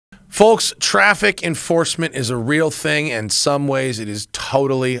Folks, traffic enforcement is a real thing, and in some ways it is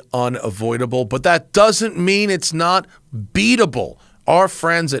totally unavoidable, but that doesn't mean it's not beatable. Our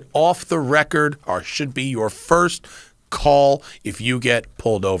friends at Off the Record should be your first call if you get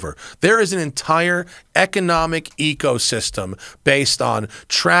pulled over. There is an entire economic ecosystem based on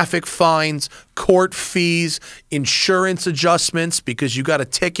traffic fines, court fees, insurance adjustments because you got a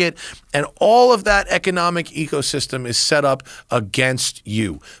ticket, and all of that economic ecosystem is set up against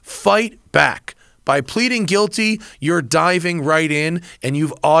you. Fight back. By pleading guilty, you're diving right in and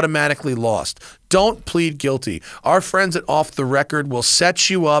you've automatically lost. Don't plead guilty. Our friends at Off the Record will set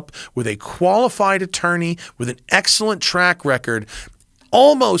you up with a qualified attorney with an excellent track record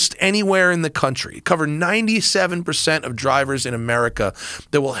almost anywhere in the country. Cover 97% of drivers in America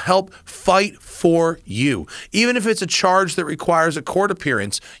that will help fight for you. Even if it's a charge that requires a court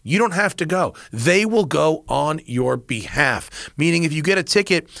appearance, you don't have to go. They will go on your behalf. Meaning if you get a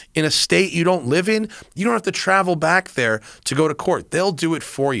ticket in a state you don't live in, you don't have to travel back there to go to court. They'll do it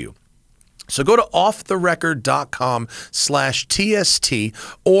for you. So go to offtherecord.com/TST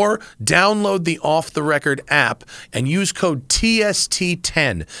or download the Off the Record app and use code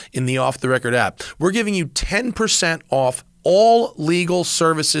TST10 in the Off the Record app. We're giving you 10% off all legal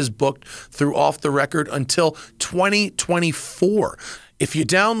services booked through Off the Record until 2024. If you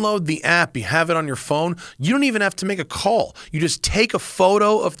download the app, you have it on your phone, you don't even have to make a call. You just take a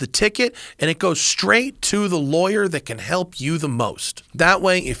photo of the ticket and it goes straight to the lawyer that can help you the most. That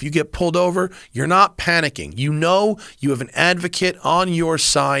way, if you get pulled over, you're not panicking. You know you have an advocate on your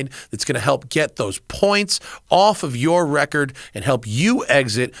side that's going to help get those points off of your record and help you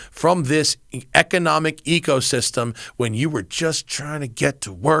exit from this economic ecosystem when you were just trying to get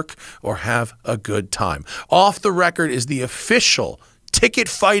to work or have a good time. Off the Record is the official ticket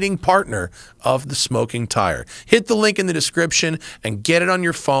fighting partner of The Smoking Tire. Hit the link in the description and get it on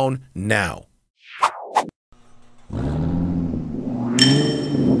your phone now.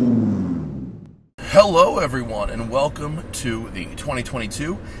 Hello everyone and welcome to the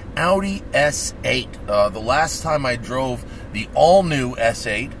 2022 Audi S8. The last time I drove the all-new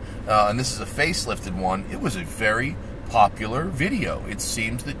S8, and this is a facelifted one, it was a very popular video. It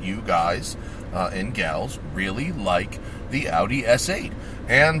seems that you guys and gals really like the Audi S8.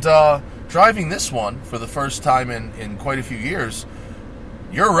 And driving this one for the first time in quite a few years,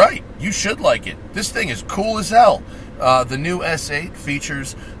 you're right. You should like it. This thing is cool as hell. The new S8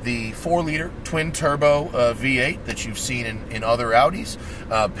 features the 4-liter twin-turbo V8 that you've seen in other Audis,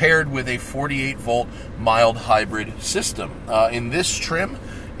 paired with a 48-volt mild hybrid system. In this trim,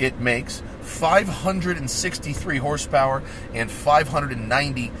 it makes 563 horsepower and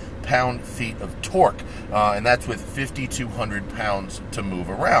 590 pound-feet of torque, and that's with 5,200 pounds to move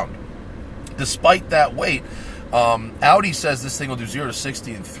around. Despite that weight, Audi says this thing will do 0 to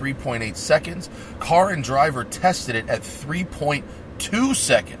 60 in 3.8 seconds. Car and Driver tested it at 3.2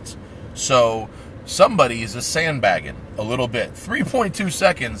 seconds. So somebody is sandbagging a little bit. 3.2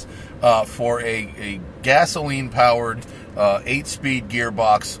 seconds for a gasoline-powered 8-speed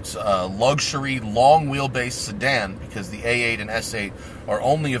gearbox luxury long wheelbase sedan, because the A8 and S8 are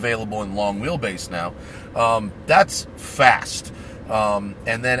only available in long wheelbase now. That's fast.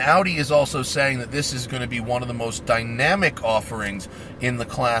 And then Audi is also saying that this is going to be one of the most dynamic offerings in the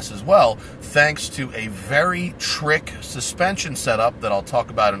class as well, thanks to a very trick suspension setup that I'll talk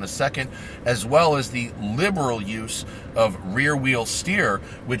about in a second, as well as the liberal use of rear wheel steer,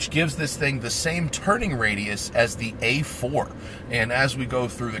 which gives this thing the same turning radius as the A4. And as we go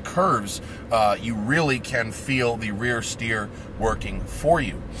through the curves, you really can feel the rear steer working for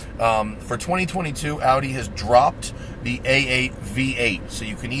you. For 2022, Audi has dropped the A8 V8. So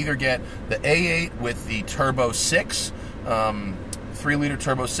you can either get the A8 with the Turbo 6, 3-liter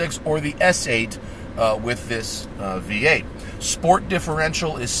Turbo 6, or the S8 with this V8. Sport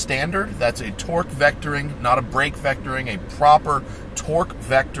differential is standard. That's a torque vectoring, not a brake vectoring, a proper torque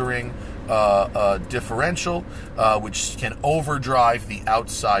vectoring differential, which can overdrive the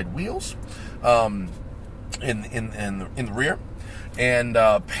outside wheels in the rear. And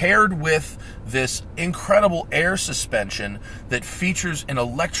paired with this incredible air suspension that features an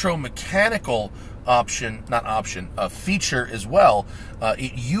electromechanical feature as well.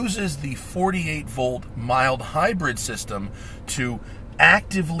 It uses the 48-volt mild hybrid system to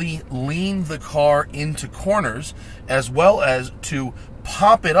actively lean the car into corners, as well as to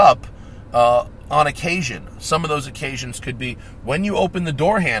pop it up on occasion. Some of those occasions could be when you open the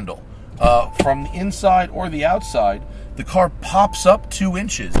door handle. from the inside or the outside, the car pops up 2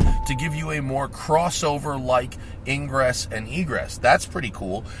 inches to give you a more crossover-like ingress and egress. That's pretty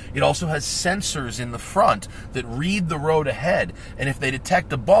cool. It also has sensors in the front that read the road ahead, and if they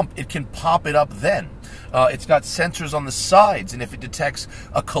detect a bump, it can pop it up then. It's got sensors on the sides, and if it detects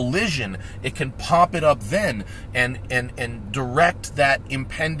a collision, it can pop it up then and direct that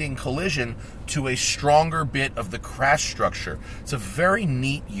impending collision to a stronger bit of the crash structure. It's a very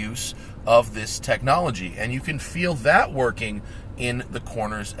neat use of this technology, and you can feel that working in the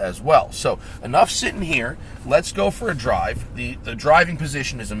corners as well. So enough sitting here. Let's go for a drive. The driving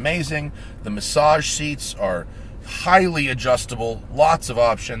position is amazing. The massage seats are highly adjustable, lots of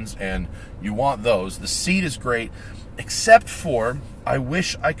options, and you want those. The seat is great, except for I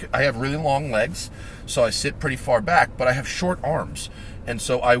wish I have really long legs, so I sit pretty far back, but I have short arms, and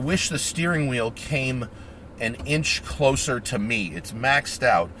so I wish the steering wheel came an inch closer to me. It's maxed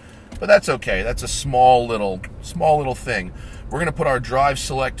out, but that's okay. That's a small little thing. We're going to put our drive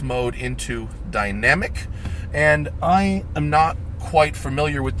select mode into dynamic, and I am not quite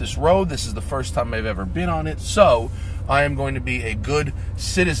familiar with this road. This is the first time I've ever been on it, so I am going to be a good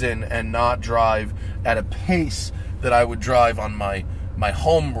citizen and not drive at a pace that I would drive on my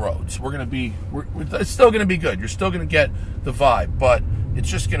home roads. It's still going to be good. You're still going to get the vibe, but it's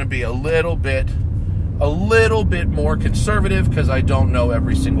just going to be a little bit more conservative because I don't know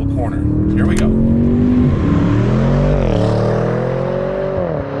every single corner. Here we go.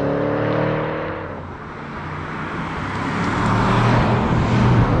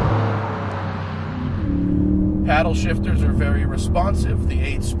 Paddle shifters are very responsive. The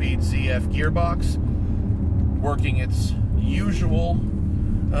 8-speed ZF gearbox working its usual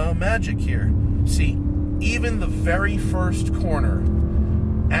magic here. See, even the very first corner,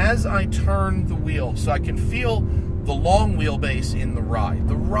 as I turn the wheel, so I can feel the long wheelbase in the ride.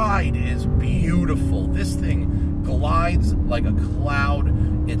 The ride is beautiful. This thing glides like a cloud.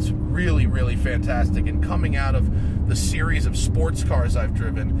 It's really, really fantastic. And coming out of the series of sports cars I've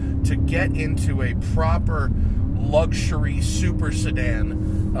driven, to get into a proper luxury super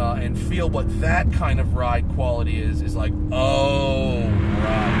sedan and feel what that kind of ride quality is like, oh,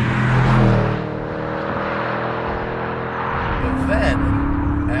 right. But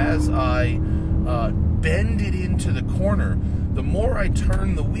then, as I bend it into the corner, the more I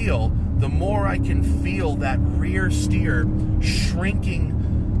turn the wheel, the more I can feel that rear steer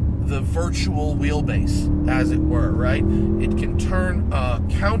shrinking the virtual wheelbase, as it were, right? It can turn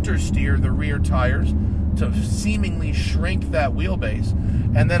counter steer the rear tires to seemingly shrink that wheelbase.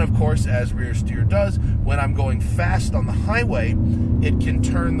 And then, of course, as rear steer does, when I'm going fast on the highway, it can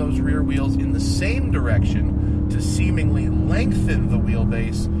turn those rear wheels in the same direction to seemingly lengthen the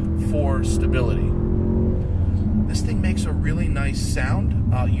wheelbase for stability. This thing makes a really nice sound.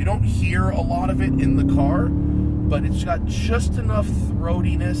 You don't hear a lot of it in the car, but it's got just enough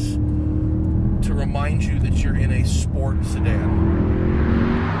throatiness to remind you that you're in a sport sedan.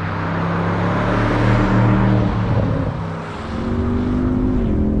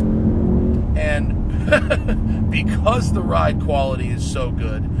 Because the ride quality is so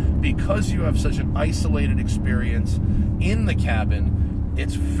good, because you have such an isolated experience in the cabin,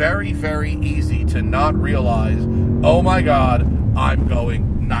 it's very, very easy to not realize, oh my God, I'm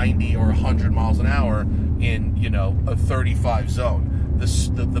going 90 or 100 miles an hour in, a 35 zone.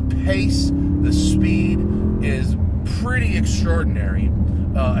 The pace, the speed is pretty extraordinary.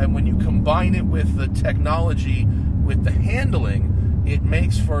 And when you combine it with the technology, with the handling, it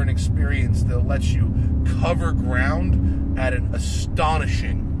makes for an experience that lets you cover ground at an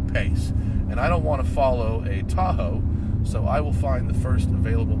astonishing pace. And I don't want to follow a Tahoe, so I will find the first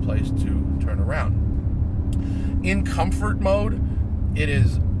available place to turn around. In comfort mode, it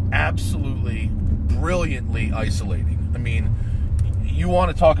is absolutely brilliantly isolating. I mean, you want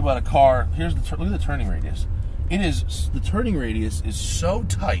to talk about a car. Here's look at the turning radius. The turning radius is so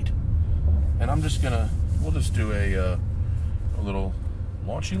tight, and we'll just do a little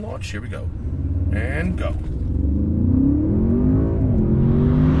launchy launch. Here we go. And go.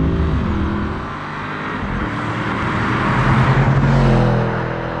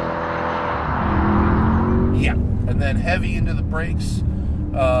 Yeah. And then heavy into the brakes.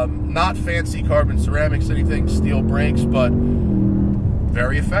 Not fancy carbon ceramics, anything, steel brakes, but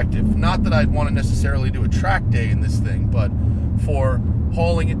very effective. Not that I'd want to necessarily do a track day in this thing, but for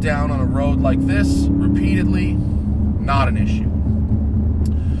hauling it down on a road like this repeatedly, not an issue.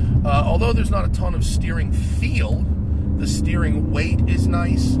 Although there's not a ton of steering feel, the steering weight is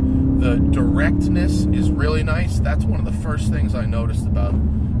nice. The directness is really nice. That's one of the first things I noticed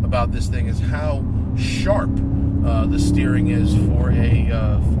about this thing, is how sharp the steering is for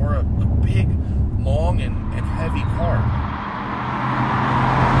a heavy car.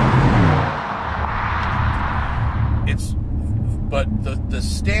 But the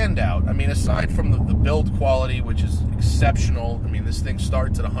standout, I mean, aside from the build quality, which is exceptional, I mean, this thing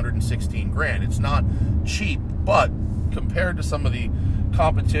starts at 116 grand. It's not cheap, but compared to some of the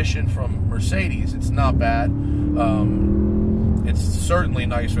competition from Mercedes, it's not bad. It's certainly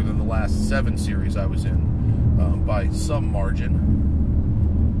nicer than the last 7 Series I was in, by some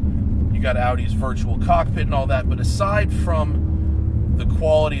margin. You got Audi's virtual cockpit and all that, but aside from the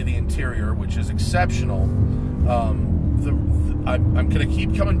quality of the interior, which is exceptional, I'm going to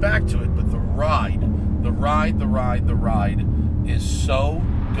keep coming back to it, but the ride is so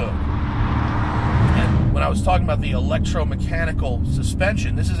good. And when I was talking about the electromechanical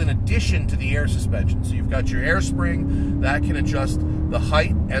suspension, this is in addition to the air suspension. So you've got your air spring that can adjust the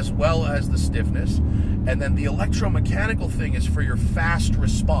height as well as the stiffness. And then the electromechanical thing is for your fast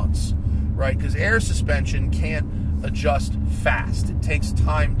response, right? Because air suspension can't adjust fast. It takes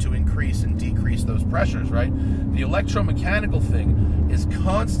time to increase and decrease those pressures, right? The electromechanical thing is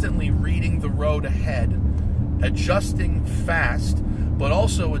constantly reading the road ahead, adjusting fast, but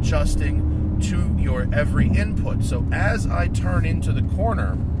also adjusting to your every input. So as I turn into the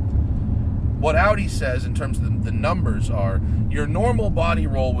corner, what Audi says in terms of the numbers are, your normal body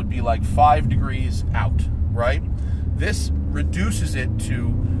roll would be like 5 degrees out, right? This reduces it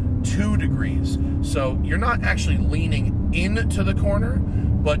to 2 degrees. So you're not actually leaning into the corner,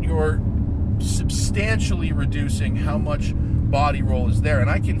 but you're substantially reducing how much body roll is there. And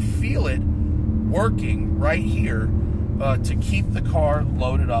I can feel it working right here to keep the car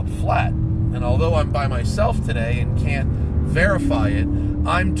loaded up flat. And although I'm by myself today and can't verify it,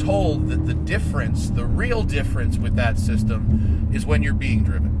 I'm told that the difference, the real difference with that system is when you're being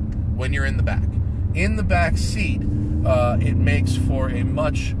driven, when you're in the back. In the back seat, it makes for a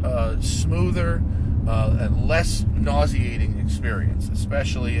much smoother and less nauseating experience,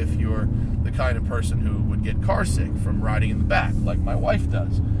 especially if you're the kind of person who would get car sick from riding in the back, like my wife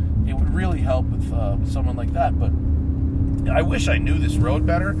does. It would really help with someone like that. But I wish I knew this road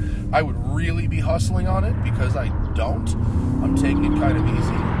better. I would really be hustling on it because I don't. I'm taking it kind of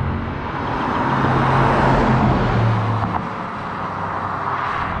easy.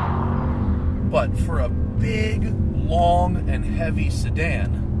 But for a big, long, and heavy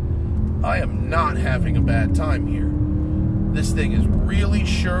sedan, I am not having a bad time here. This thing is really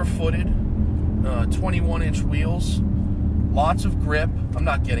sure-footed, 21-inch wheels, lots of grip. I'm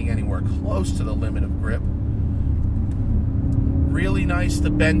not getting anywhere close to the limit of grip. Really nice to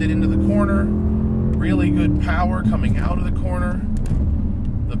bend it into the corner. Really good power coming out of the corner.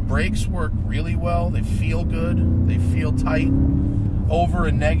 The brakes work really well. They feel good. They feel tight. Over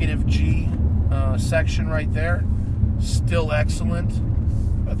a negative G section right there. Still excellent.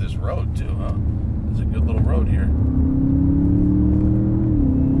 About this road too, huh? It's a good little road here.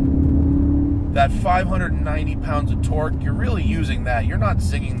 That 590 pounds of torque, you're really using that. You're not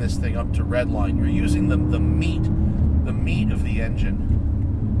zinging this thing up to redline. You're using the meat of the engine.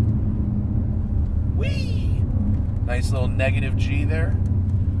 Whee! Nice little negative G there.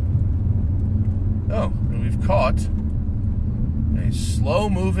 Oh, and we've caught a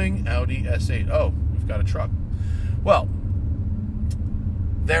slow-moving Audi S8. Oh, we've got a truck. Well,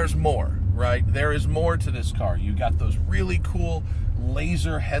 there's more, right? There is more to this car. You got those really cool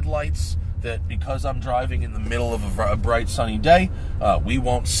laser headlights that, because I'm driving in the middle of a bright sunny day, we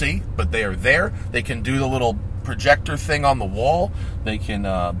won't see, but they are there. They can do the little projector thing on the wall. They can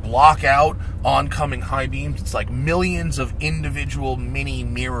block out oncoming high beams. It's like millions of individual mini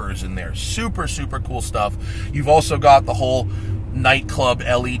mirrors in there. Super, super cool stuff. You've also got the whole nightclub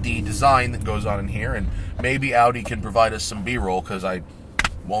LED design that goes on in here, and maybe Audi can provide us some B-roll, because I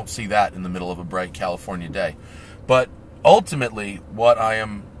won't see that in the middle of a bright California day. But ultimately, what I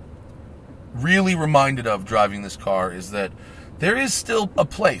am really reminded of driving this car is that there is still a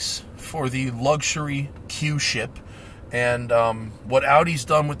place for the luxury Q-ship, and what Audi's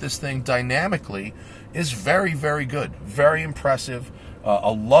done with this thing dynamically is very, very good. Very impressive.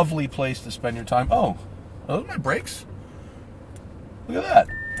 A lovely place to spend your time. Oh, are those my brakes? Look at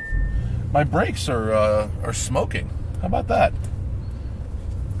that. My brakes are smoking. How about that?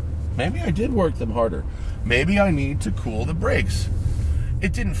 Maybe I did work them harder. Maybe I need to cool the brakes.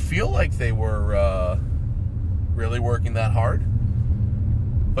 It didn't feel like they were really working that hard.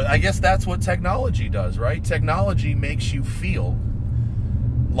 But I guess that's what technology does, right? Technology makes you feel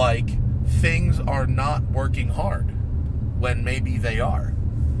like things are not working hard when maybe they are.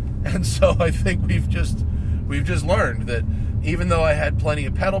 And so I think we've just learned that even though I had plenty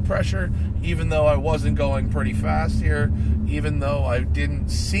of pedal pressure, even though I wasn't going pretty fast here, even though I didn't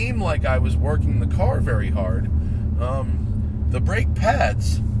seem like I was working the car very hard, the brake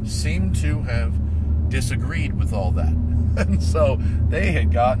pads seem to have disagreed with all that. And so they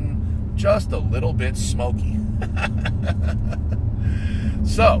had gotten just a little bit smoky.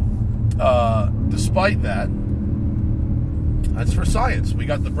 So, despite that, that's for science. We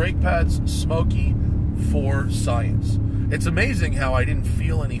got the brake pads smoky for science. It's amazing how I didn't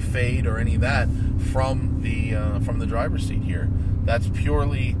feel any fade or any of that from the driver's seat here. That's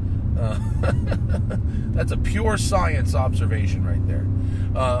purely that's a pure science observation right there.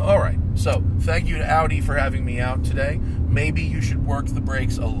 All right, so thank you to Audi for having me out today. Maybe you should work the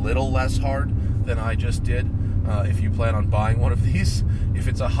brakes a little less hard than I just did if you plan on buying one of these. If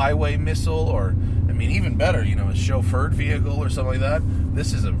it's a highway missile, or, I mean, even better, you know, a chauffeured vehicle or something like that,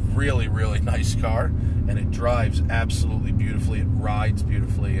 this is a really, really nice car, and it drives absolutely beautifully. It rides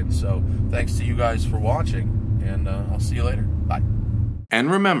beautifully, and so thanks to you guys for watching, and I'll see you later. Bye.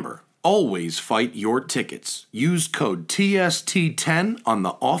 And remember, always fight your tickets. Use code TST10 on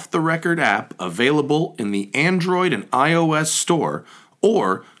the Off the Record app, available in the Android and iOS store,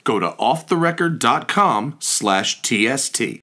 or go to offtherecord.com/TST.